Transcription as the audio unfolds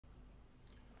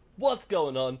What's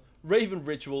going on? Raven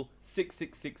Ritual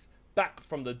 666 back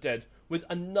from the dead with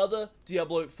another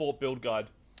Diablo 4 build guide.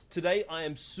 Today I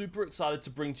am super excited to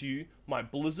bring to you my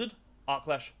Blizzard Arc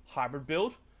Lash hybrid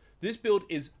build. This build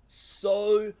is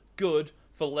so good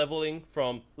for leveling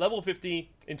from level 50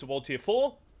 into World Tier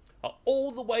 4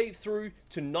 all the way through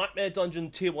to Nightmare Dungeon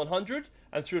Tier 100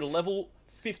 and through to level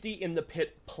 50 in the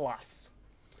Pit Plus.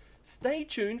 Stay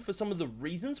tuned for some of the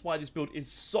reasons why this build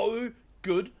is so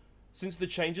good since the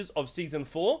changes of Season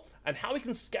 4, and how we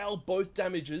can scale both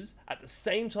damages at the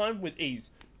same time with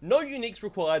ease. No uniques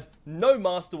required, no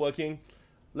masterworking.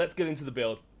 Let's get into the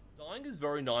build. Dying is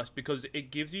very nice because it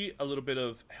gives you a little bit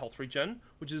of health regen,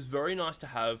 which is very nice to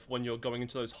have when you're going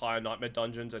into those higher Nightmare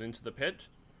Dungeons and into the pit.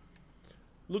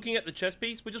 Looking at the chest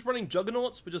piece, we're just running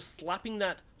Juggernauts, we're just slapping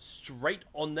that straight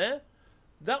on there.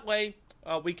 That way,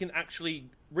 we can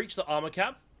actually reach the armor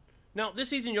cap. Now, this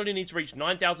season you only need to reach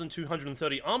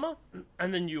 9,230 armor,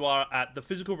 and then you are at the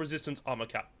physical resistance armor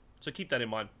cap. So keep that in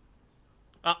mind.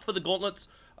 For the gauntlets,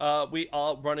 we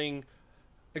are running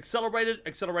accelerated.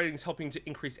 Accelerating is helping to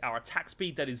increase our attack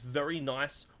speed. That is very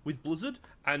nice with Blizzard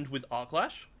and with Arc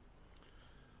Lash.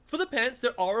 For the pants,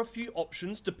 there are a few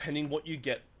options depending what you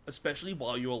get, especially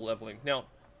while you're leveling. Now,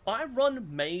 I run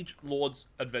Mage Lord's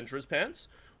Adventurer's pants,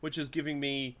 which is giving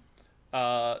me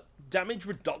damage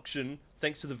reduction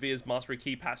thanks to the Veer's Mastery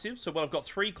Key passive. So when I've got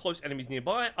 3 close enemies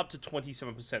nearby, up to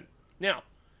 27%. Now,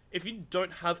 if you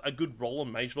don't have a good roll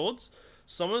on Mage Lords,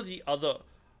 some of the other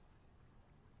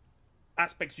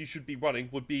aspects you should be running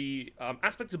would be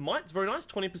Aspect of Might. It's very nice,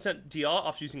 20% DR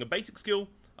after using a basic skill.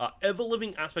 Ever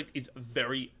Living Aspect is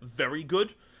very, very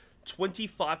good.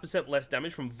 25% less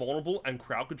damage from Vulnerable and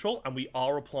Crowd Control, and we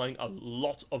are applying a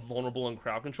lot of Vulnerable and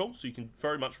Crowd Control, so you can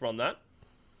very much run that.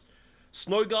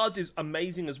 Snow Guards is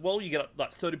amazing as well. You get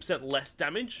like 30% less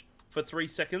damage for 3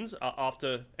 seconds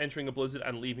after entering a blizzard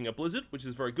and leaving a blizzard, which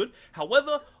is very good.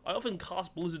 However, I often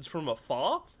cast blizzards from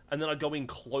afar, and then I go in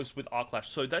close with Arc Lash,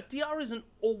 so that DR isn't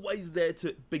always there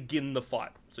to begin the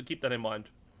fight, so keep that in mind.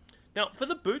 Now, for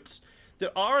the boots,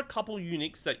 there are a couple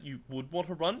uniques that you would want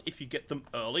to run if you get them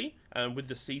early, and with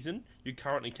the season, you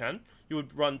currently can. You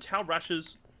would run Tau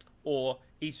Rashes or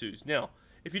Isu's. Now,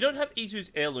 if you don't have Isu's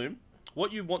Heirloom,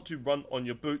 what you want to run on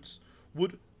your boots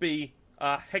would be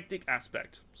Hectic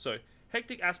Aspect. So,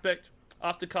 Hectic Aspect,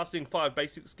 after casting 5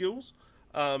 basic skills,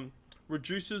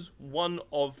 reduces one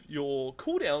of your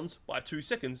cooldowns by 2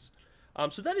 seconds.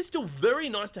 So that is still very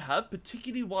nice to have,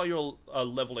 particularly while you're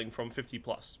leveling from 50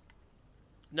 plus.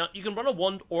 Now, you can run a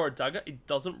wand or a dagger, it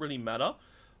doesn't really matter.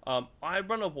 I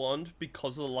run a wand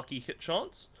because of the lucky hit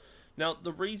chance. Now,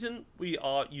 the reason we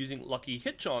are using lucky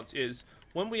hit chance is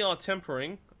when we are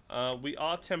tempering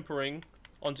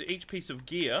onto each piece of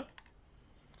gear,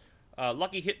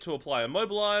 lucky hit to apply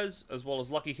immobilize, as well as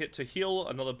lucky hit to heal,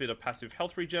 another bit of passive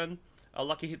health regen,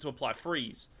 lucky hit to apply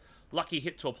freeze, lucky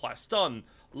hit to apply stun,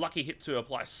 lucky hit to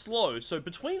apply slow. So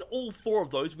between all 4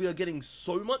 of those, we are getting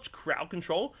so much crowd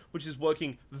control, which is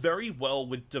working very well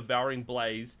with Devouring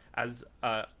Blaze as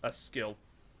a skill.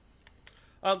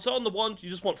 So on the wand, you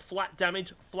just want flat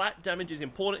damage. Flat damage is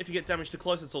important. If you get damage to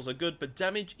close, it's also good. But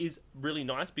damage is really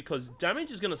nice because damage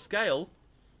is going to scale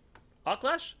Arc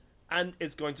Lash, and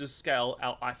it's going to scale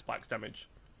our Ice Spikes damage.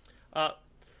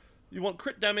 You want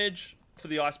crit damage for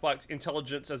the Ice Spikes,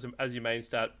 Intelligence as your main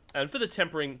stat. And for the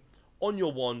tempering on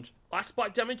your wand, Ice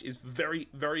Spike damage is very,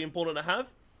 very important to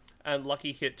have. And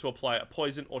lucky hit to apply a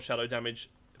poison or shadow damage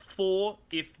for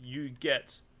if you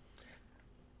get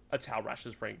a Tau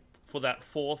Rashes ring, for that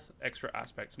 4th extra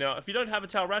aspect. Now, if you don't have a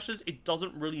Tau Rashes, it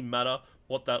doesn't really matter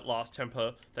what that last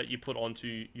temper that you put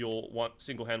onto your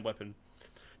single hand weapon.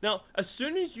 Now, as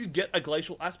soon as you get a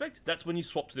glacial aspect, that's when you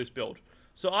swap to this build.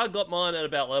 So I got mine at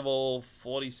about level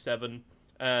 47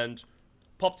 and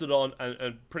popped it on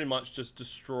and pretty much just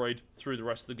destroyed through the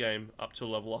rest of the game up to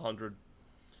level 100.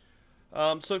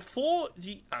 So for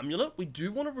the amulet, we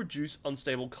do want to reduce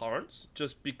unstable currents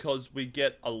just because we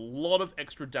get a lot of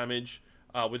extra damage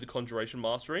with the Conjuration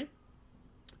Mastery.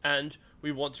 And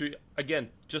we want to, again,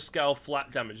 just scale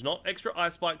flat damage. Not extra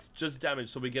Ice Spikes, just damage.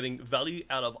 So we're getting value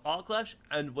out of Arc Lash,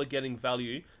 and we're getting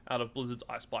value out of Blizzard's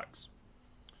Ice Spikes.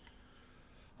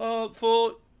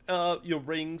 For your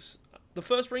rings, the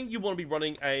first ring, you want to be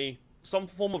running some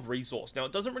form of resource. Now,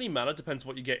 it doesn't really matter, depends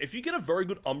what you get. If you get a very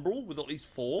good Umbral with at least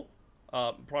 4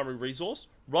 primary resource,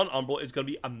 run Umbral. Is going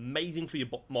to be amazing for your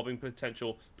mobbing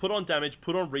potential. Put on damage,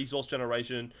 put on resource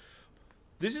generation.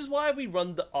 This is why we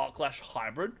run the Arc Lash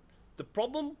hybrid. The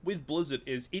problem with Blizzard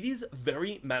is it is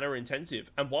very mana intensive,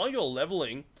 and while you're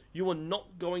leveling, you are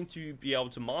not going to be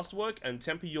able to masterwork and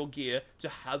temper your gear to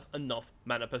have enough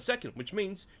mana per second, which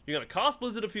means you're going to cast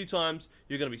Blizzard a few times,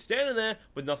 you're going to be standing there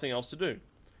with nothing else to do.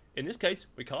 In this case,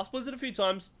 we cast Blizzard a few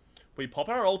times, we pop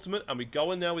our ultimate, and we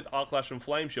go in there with Arc Lash and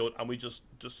Flame Shield, and we just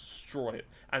destroy it.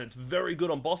 And it's very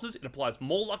good on bosses, it applies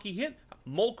more lucky hit,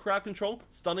 more crowd control,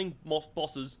 stunning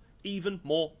bosses even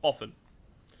more often.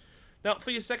 Now,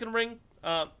 for your second ring,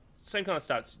 same kind of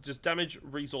stats, just damage,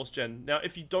 resource gen. Now,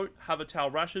 if you don't have a Tau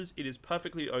Rashes, it is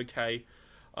perfectly okay.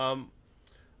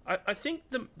 I think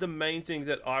the main thing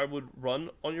that I would run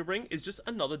on your ring is just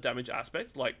another damage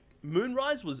aspect. Like,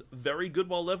 Moonrise was very good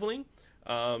while leveling.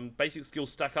 Basic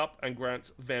skills stack up and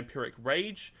grants Vampiric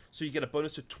Rage, so you get a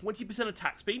bonus to 20%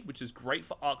 attack speed, which is great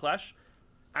for Arc Lash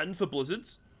and for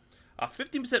Blizzards.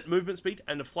 15% movement speed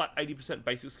and a flat 80%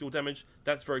 basic skill damage.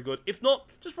 That's very good. If not,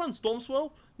 just run Storm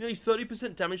Swirl. Nearly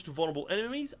 30% damage to vulnerable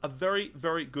enemies. A very,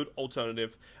 very good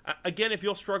alternative. Again, if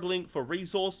you're struggling for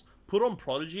resource, put on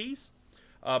Prodigies.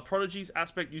 Prodigies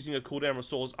aspect using a cooldown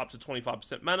restores up to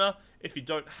 25% mana. If you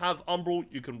don't have Umbral,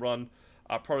 you can run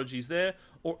Prodigies there.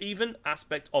 Or even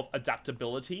aspect of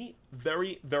adaptability.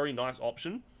 Very, very nice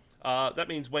option. That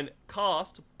means when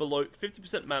cast below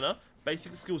 50% mana,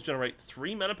 basic skills generate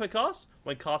 3 mana per cast.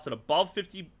 When cast at above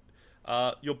 50,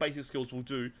 your basic skills will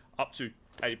do up to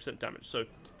 80% damage. So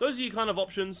those are your kind of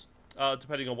options,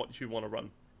 depending on what you want to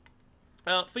run.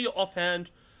 For your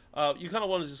offhand, you kind of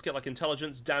want to just get like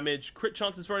intelligence, damage. Crit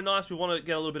chance is very nice. We want to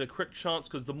get a little bit of crit chance,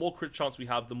 because the more crit chance we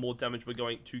have, the more damage we're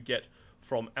going to get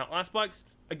from our ice spikes.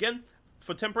 Again,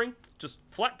 for tempering, just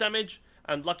flat damage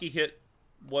and lucky hit,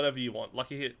 whatever you want.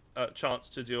 Lucky hit, chance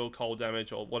to deal cold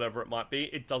damage or whatever it might be.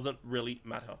 It doesn't really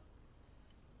matter.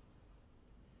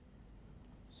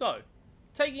 So,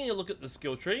 taking a look at the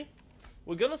skill tree,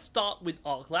 we're going to start with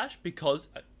Arc Lash because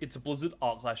it's a Blizzard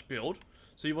Arc Lash build.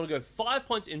 So you want to go 5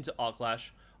 points into Arc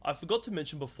Lash. I forgot to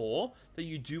mention before that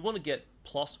you do want to get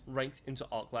plus ranks into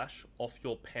Arc Lash off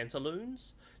your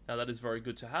Pantaloons. Now that is very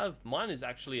good to have. Mine is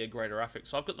actually a greater affix,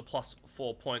 so I've got the plus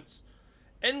 4 points.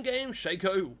 Endgame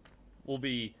Shaco will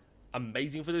be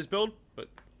amazing for this build, but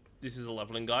this is a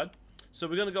leveling guide. So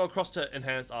we're going to go across to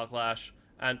Enhanced Arc Lash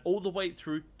and all the way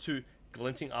through to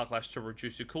Glinting Arc Lash to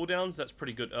reduce your cooldowns. That's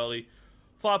pretty good early.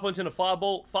 5 points into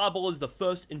Fireball. Fireball is the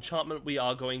first enchantment we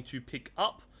are going to pick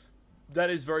up.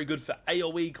 That is very good for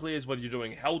AoE clears, whether you're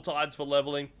doing Hell Tides for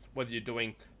leveling, whether you're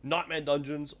doing Nightmare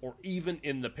Dungeons, or even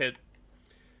in the pit.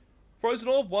 Frozen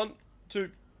Orb, 1, 2,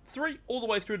 3, all the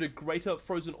way through to Greater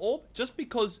Frozen Orb, just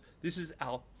because this is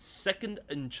our second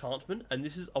enchantment, and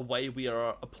this is a way we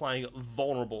are applying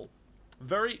Vulnerable.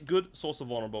 Very good source of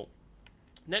Vulnerable.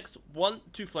 Next, 1,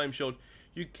 2 Flame Shield.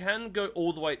 You can go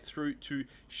all the way through to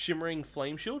Shimmering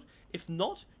Flame Shield. If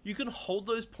not, you can hold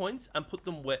those points and put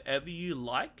them wherever you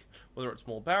like, whether it's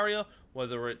more barrier,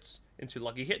 whether it's into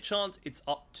lucky hit chance, it's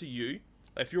up to you.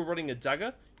 If you're running a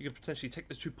dagger, you can potentially take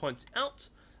those 2 points out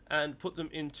and put them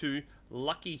into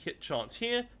lucky hit chance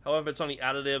here. However, it's only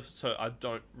additive, so I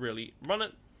don't really run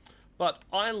it. But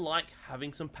I like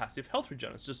having some passive health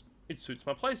regen. It suits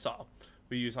my playstyle.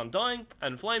 We use Undying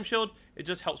and Flame Shield. It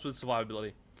just helps with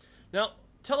survivability. Now,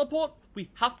 teleport, we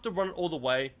have to run it all the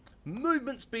way.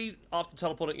 Movement speed after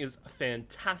teleporting is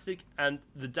fantastic, and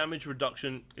the damage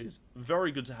reduction is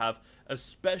very good to have,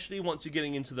 especially once you're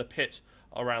getting into the pit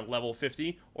around level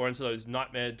 50 or into those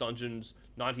Nightmare Dungeons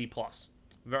 90 plus.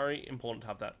 Very important to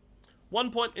have that. 1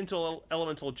 point into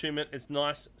Elemental Attunement is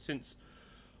nice, since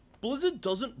Blizzard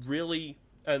doesn't really,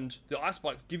 and the Ice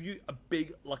Spikes give you a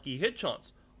big lucky hit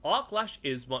chance. Arc Lash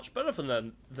is much better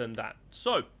than that.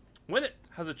 So, when it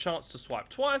has a chance to swipe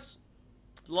twice,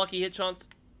 the lucky hit chance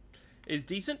is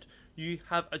decent. You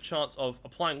have a chance of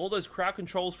applying all those crowd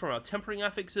controls from our tempering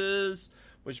affixes,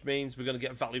 which means we're going to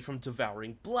get value from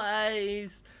Devouring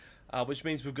Blaze, which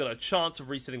means we've got a chance of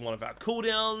resetting one of our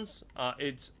cooldowns.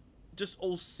 It just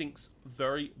all syncs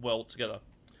very well together.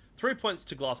 3 points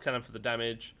to Glass Cannon for the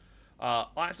damage.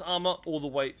 Ice Armor all the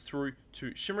way through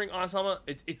to Shimmering Ice Armor.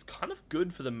 It's kind of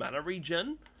good for the mana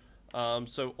regen.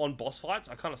 So on boss fights,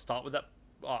 I kind of start with that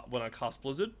when I cast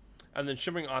Blizzard. And then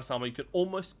Shimmering Ice Armor, you can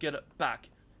almost get it back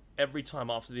every time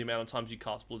after the amount of times you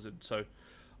cast Blizzard. So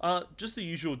just the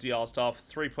usual DR stuff.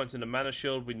 3 points into Mana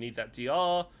Shield, we need that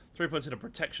DR. 3 points into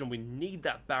Protection, we need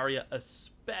that barrier,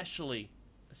 especially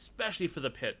for the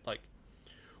pit. Like,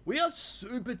 we are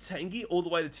super tanky all the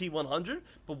way to T100,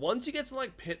 but once you get to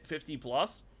like pit 50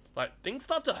 plus, like, things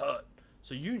start to hurt.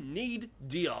 So you need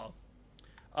DR.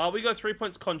 We go 3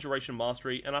 points Conjuration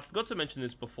Mastery, and I forgot to mention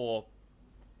this before.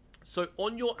 So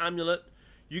on your amulet,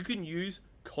 you can use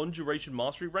Conjuration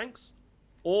Mastery ranks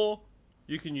or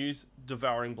you can use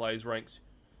Devouring Blaze ranks.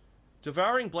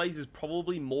 Devouring Blaze is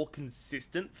probably more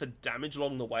consistent for damage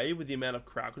along the way with the amount of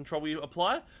crowd control we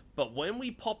apply, but when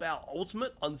we pop our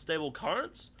ultimate Unstable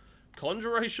Currents,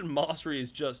 Conjuration Mastery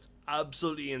is just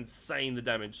absolutely insane, the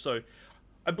damage. So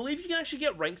I believe you can actually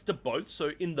get ranks to both.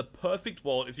 So in the perfect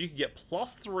world, if you could get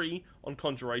 +3 on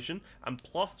Conjuration and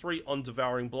 +3 on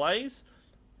Devouring Blaze,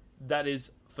 that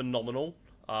is phenomenal.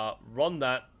 Run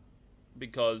that,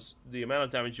 because the amount of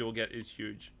damage you'll get is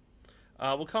huge.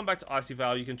 We'll come back to Icy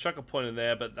Veil. You can chuck a point in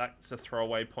there, but that's a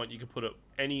throwaway point. You can put it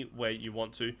anywhere you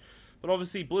want to. But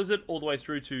obviously Blizzard all the way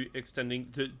through to extending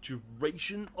the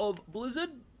duration of Blizzard.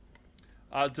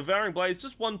 Devouring Blaze,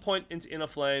 just 1 point into Inner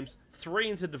Flames, 3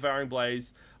 into Devouring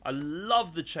Blaze. I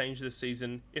love the change this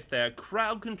season. If they are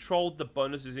crowd controlled, the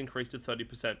bonus is increased to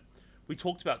 30%. We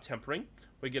talked about tempering.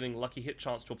 We're getting lucky hit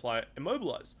chance to apply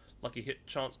Immobilize, lucky hit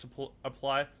chance to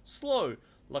apply Slow,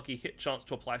 lucky hit chance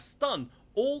to apply Stun.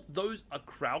 All those are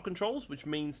crowd controls, which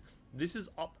means this is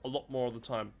up a lot more of the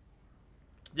time.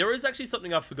 There is actually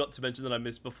something I forgot to mention that I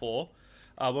missed before.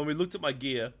 When we looked at my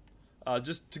gear,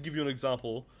 just to give you an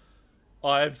example,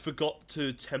 I forgot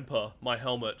to temper my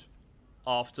helmet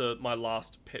after my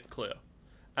last pit clear.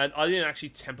 And I didn't actually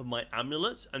temper my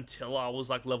amulet until I was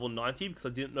like level 90, because I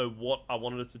didn't know what I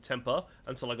wanted it to temper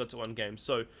until I got to one game.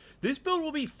 So this build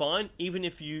will be fine even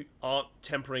if you aren't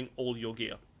tempering all your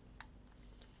gear.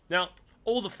 Now,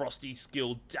 all the Frosty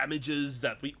skill damages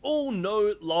that we all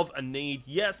know, love, and need,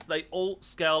 yes, they all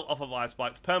scale off of Ice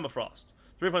Spike's Permafrost.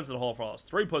 3 points in Hoarfrost,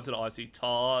 3 points in Icy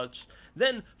Touch.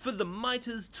 Then, for the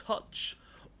Mitres Touch,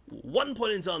 1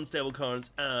 point into Unstable Currents,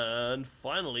 and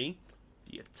finally,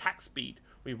 the attack speed.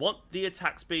 We want the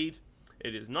attack speed.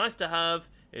 It is nice to have,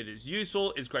 it is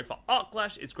useful, it's great for Arc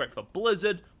Lash, it's great for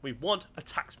Blizzard. We want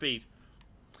attack speed.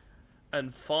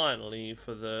 And finally,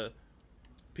 for the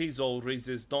Pixel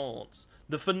Resistance,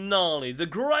 the finale, the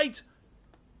great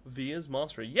Veer's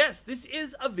Mastery. Yes, this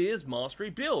is a Veer's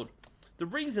Mastery build. The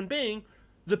reason being,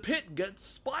 the pit gets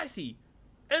spicy.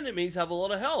 Enemies have a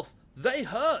lot of health. They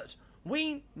hurt.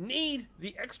 We need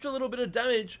the extra little bit of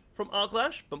damage from Arc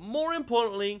Lash, but more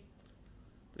importantly,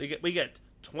 we get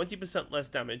 20% less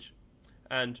damage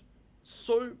and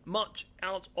so much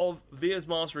out of Veer's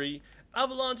Mastery.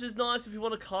 Avalanche is nice if you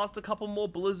want to cast a couple more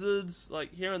Blizzards,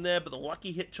 like here and there, but the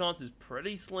lucky hit chance is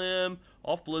pretty slim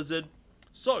off Blizzard.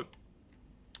 So,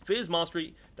 Veer's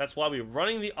Mastery, that's why we're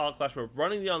running the Arc Lash, we're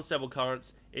running the Unstable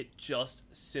Currents. It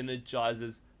just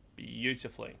synergizes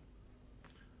beautifully.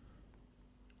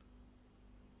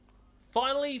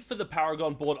 Finally, for the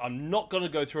Paragon board, I'm not going to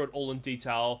go through it all in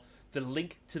detail. The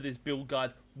link to this build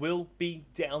guide will be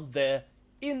down there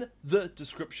in the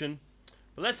description.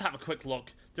 But let's have a quick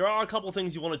look. There are a couple of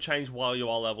things you want to change while you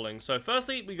are leveling. So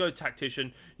firstly, we go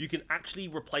Tactician. You can actually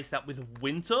replace that with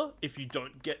Winter if you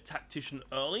don't get Tactician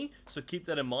early. So keep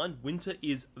that in mind. Winter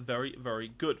is very,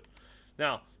 very good.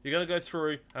 Now, you're going to go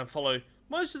through and follow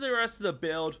most of the rest of the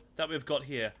build that we've got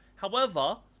here.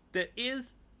 However, there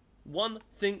is one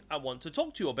thing I want to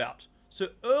talk to you about. So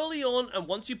early on, and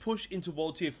once you push into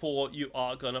World Tier 4, you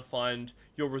are going to find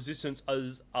your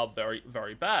resistances are very,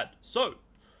 very bad. So,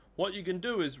 what you can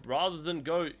do is, rather than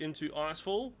go into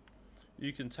Icefall,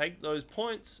 you can take those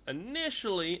points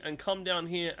initially and come down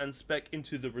here and spec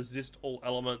into the Resist All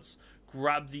Elements.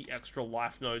 Grab the extra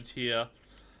life nodes here.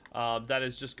 That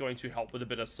is just going to help with a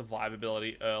bit of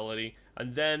survivability early.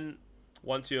 And then,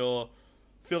 once you're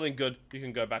feeling good, you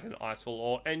can go back in Icefall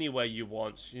or anywhere you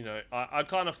want. You know, I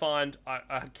kind of find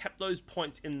I kept those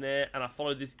points in there and I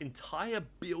followed this entire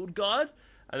build guide.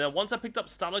 And then once I picked up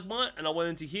Stalagmite and I went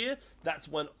into here, that's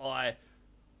when I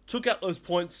took out those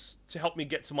points to help me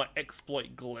get to my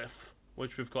exploit glyph,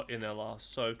 which we've got in there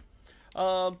last. So,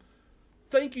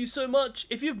 thank you so much.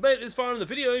 If you've made it this far in the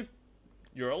video,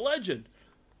 you're a legend.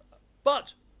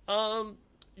 But,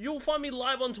 you'll find me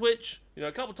live on Twitch, you know,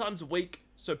 a couple times a week.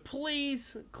 So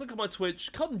please, click on my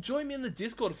Twitch. Come join me in the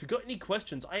Discord if you've got any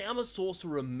questions. I am a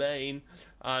Sorcerer main.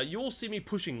 You will see me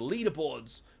pushing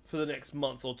leaderboards for the next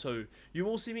month or two. You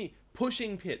will see me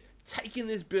pushing Pit, taking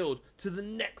this build to the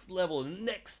next level, the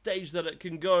next stage that it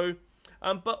can go.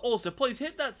 But also, please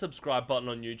hit that subscribe button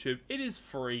on YouTube. It is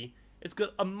free. It's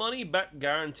got a money-back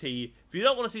guarantee. If you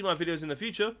don't want to see my videos in the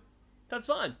future, that's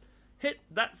fine. Hit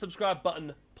that subscribe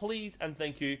button, please, and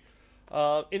thank you.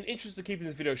 In interest of keeping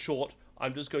this video short,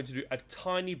 I'm just going to do a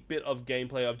tiny bit of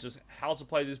gameplay of just how to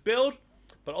play this build.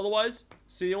 But otherwise,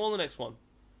 see you on the next one.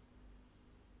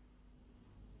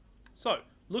 So,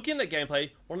 looking at gameplay,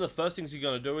 one of the first things you're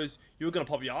going to do is you're going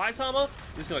to pop your Ice Armor,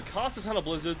 you're just going to cast a ton of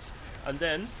Blizzards, and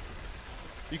then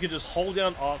you can just hold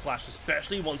down Arc Lash,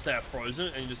 especially once they are frozen,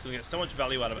 and you're just going to get so much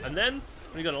value out of it. And then,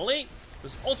 when you're going to leap,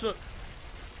 Just ultimate.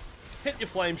 Hit your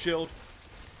flame shield.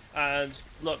 And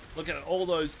look at all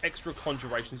those extra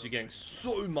conjurations. You're getting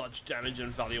so much damage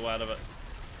and value out of it.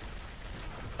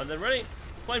 And then ready?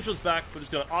 Flame shield's back. We're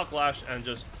just going to Arc Lash and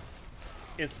just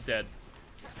insta dead.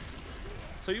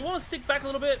 So you want to stick back a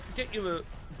little bit, get your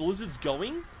blizzards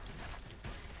going.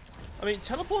 I mean,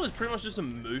 teleport is pretty much just a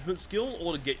movement skill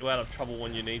or to get you out of trouble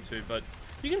when you need to. But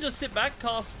you can just sit back,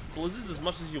 cast blizzards as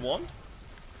much as you want.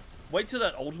 Wait till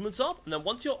that ultimate's up, and then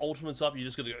once your ultimate's up, you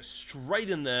just got to go straight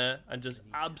in there and just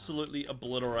absolutely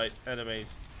obliterate enemies.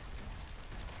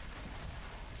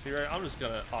 So you're right, I'm just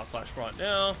going to Arc Lash right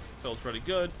now. Feels pretty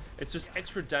good. It's just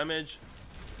extra damage.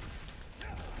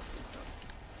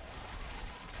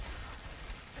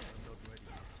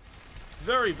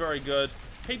 Very, very good.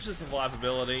 Heaps of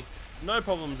survivability. No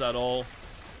problems at all.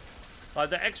 Like,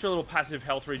 the extra little passive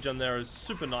health regen there is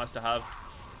super nice to have.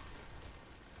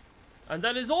 And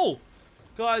that is all.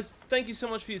 Guys, thank you so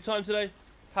much for your time today.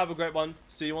 Have a great one.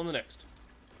 See you on the next.